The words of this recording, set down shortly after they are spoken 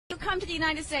come to the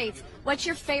United States, what's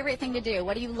your favorite thing to do?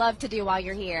 What do you love to do while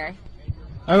you're here?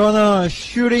 I wanna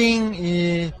shooting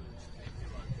in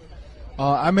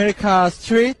America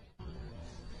street.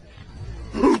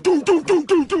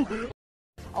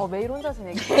 매일 혼자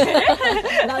지내기.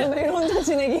 나는 매일 혼자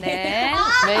지내기. 네,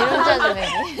 매일 혼자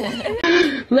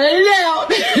지내기. 매일요.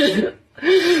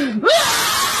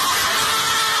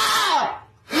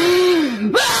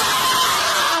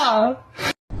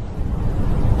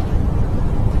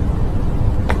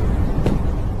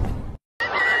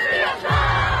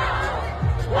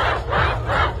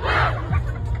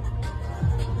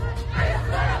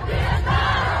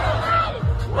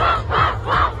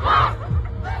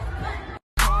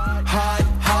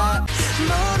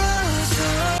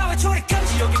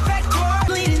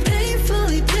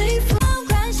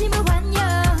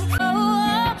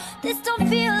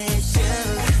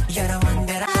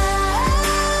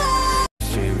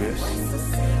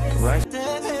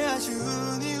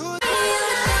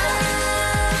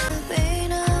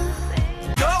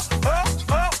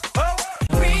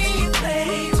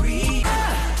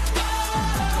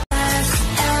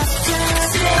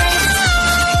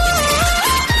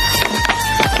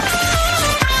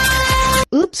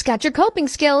 Oops, got your coping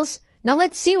skills. Now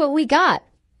let's see what we got.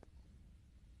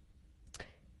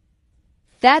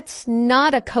 That's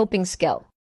not a coping skill.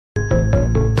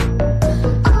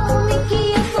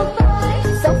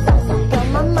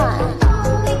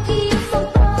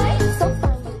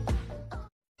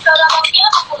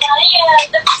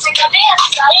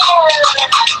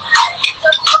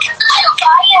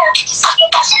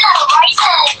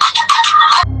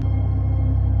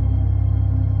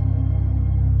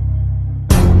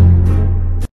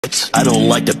 I don't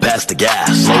like to pass the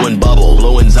gas. Blowing bubble,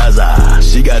 blowing Zaza.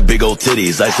 She got big old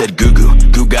titties. I said goo goo,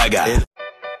 goo gaga.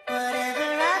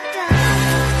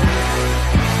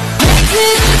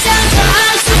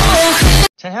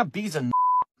 How big is a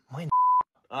my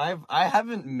I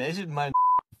haven't measured my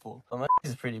before. But my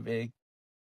is pretty big.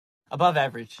 Above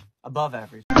average. Above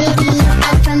average.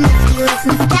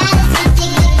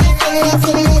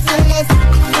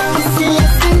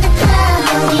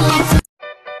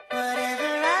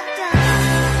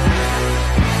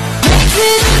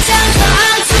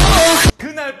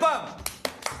 그날 밤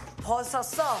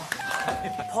벗었어.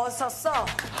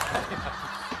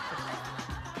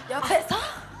 옆에서?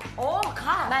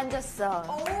 가. 만졌어.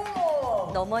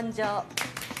 너 먼저.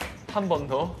 한 번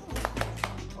더.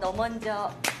 너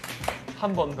먼저.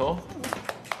 한 번 더.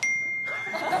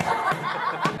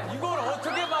 이걸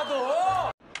어떻게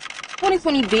봐도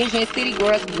 2020 vision, city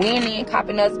girls winning,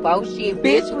 copping us bullshit.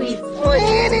 Bitch, we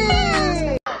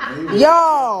winning.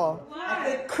 Yo,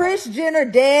 Kris Jenner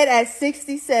dead at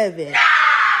 67.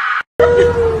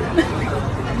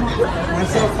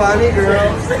 That's so funny, girl.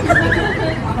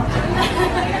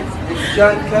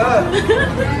 John Cup.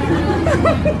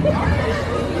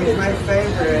 He's my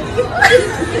favorite.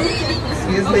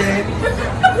 Excuse me.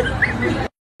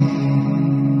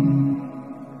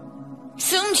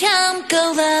 숨 참고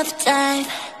love dive.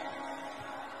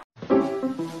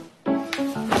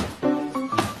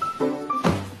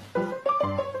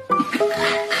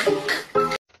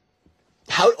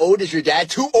 How old is your dad?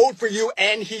 Too old for you,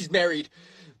 and he's married.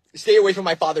 Stay away from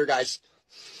my father, guys.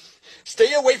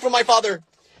 Stay away from my father.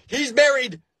 He's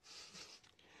married.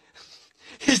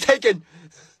 He's taken.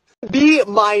 Be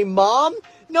my mom?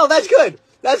 No, that's good.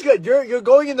 That's good. You're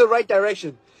going in the right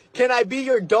direction. Can I be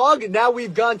your dog? Now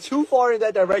we've gone too far in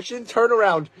that direction. Turn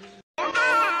around. Now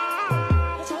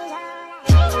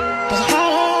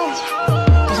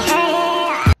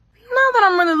that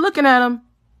I'm really looking at him,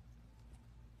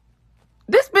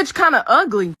 this bitch kinda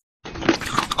ugly.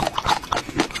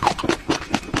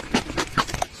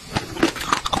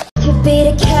 You be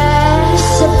the cash,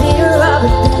 you be the rubber,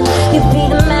 you be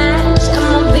the match,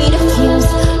 I'ma be the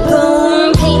fuse.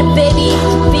 Boom, paint a baby,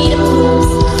 you be the blues.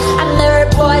 I'm the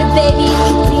reporter, baby,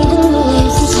 you be the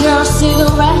news. 'Cause you're a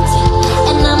cigarette,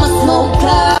 and I'm a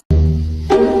smoker.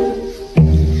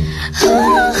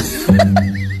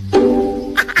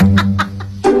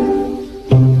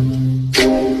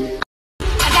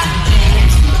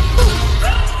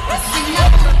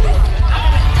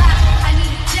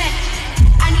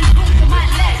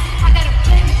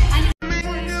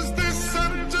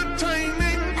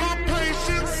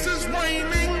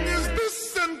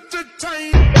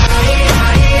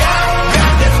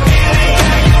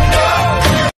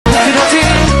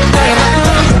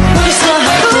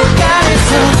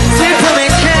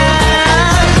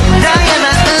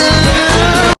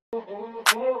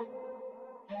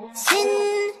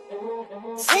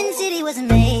 Sin City was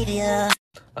made, yeah.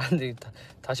 아 근데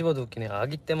다시 봐도 웃기네.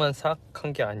 아기 때만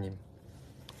사악한 게 아님.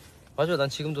 맞아, 난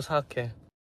지금도 사악해.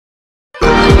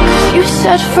 You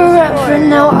said forever,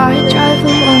 now I drive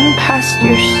alone past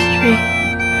your street.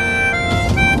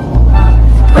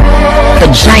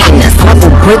 Vagina, smuggle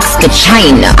bricks to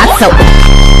China. I tell.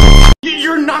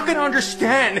 You're not gonna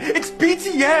understand. It's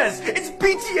BTS. It's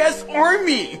BTS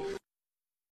Army.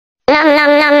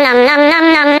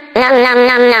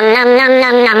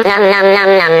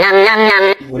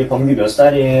 우리 범규 몇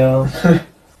살이에요?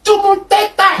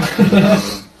 24살.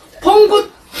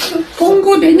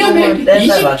 봉구 내년에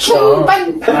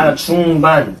 20중반. 아,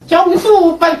 중반.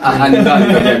 정수반. 아니다.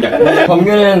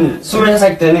 범규는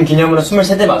 23살 때는 기념으로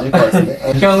 23대 맞을 것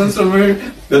같은데. 형은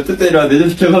 20몇 대 때려. 내년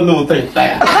계산도 못하겠다.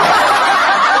 야.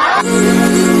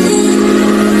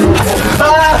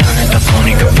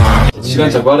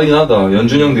 시간 진짜 빠르긴 하다.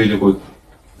 연준이 형도 이제 곧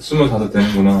 25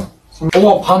 되는구나.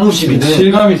 오, 반 50이네.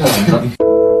 실감이 잘 안 나.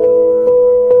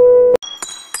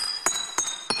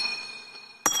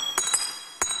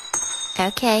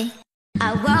 Okay.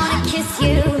 I wanna kiss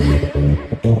you,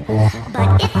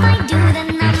 but if I do, then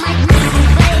I might miss you,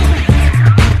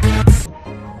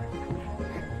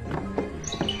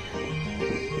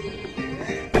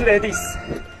 babe. 레디스,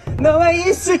 너와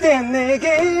있을 땐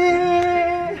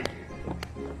내게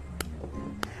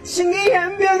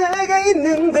신기한 변화가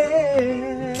있는데.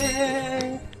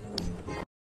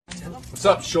 What's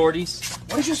up, shorties?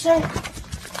 What did you say?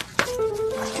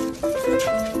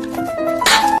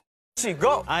 She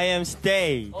go. I am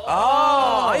stay.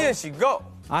 아, 아예 she go.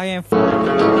 I am.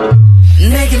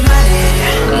 내게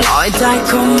말해, 너의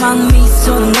달콤한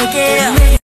미소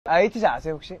내게. 에이티즈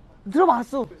아세요 혹시?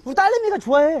 들어봤어. 우리 딸내미가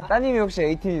좋아해. 따님이 혹시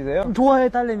에이티즈세요? 좋아해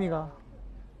딸내미가.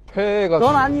 폐가.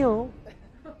 넌 아니요.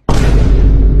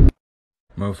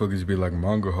 Motherfuckers be like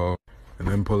manga hog and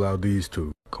then pull out these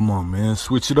two. Come on, man,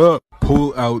 switch it up.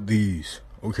 Pull out these,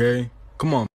 okay?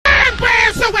 Come on.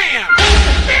 Blast away.